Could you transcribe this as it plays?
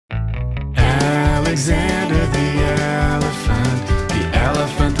Alexander the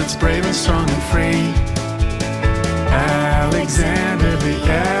elephant that's brave and strong and free. Alexander the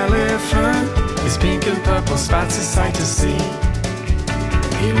elephant, his pink and purple spots a sight to see.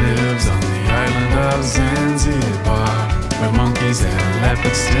 He lives on the island of Zanzibar, where monkeys and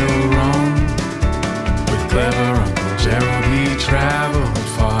leopards still roam. With clever Uncle Gerald he traveled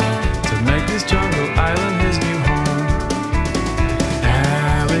far to make this jungle island his new home.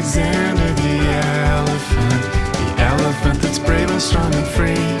 Alexander the elephant that's brave and strong and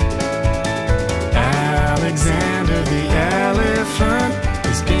free. Alexander the elephant,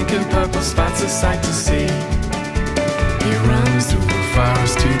 his pink and purple spots a sight to see. He runs through the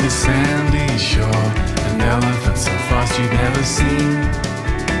forest to the sandy shore, an elephant so fast you've never seen.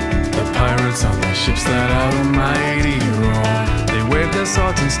 The pirates on their ships let out a mighty roar. They wave their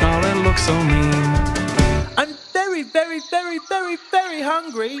swords and snarl and look so mean. I'm very, very, very, very, very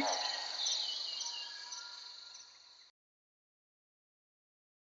hungry.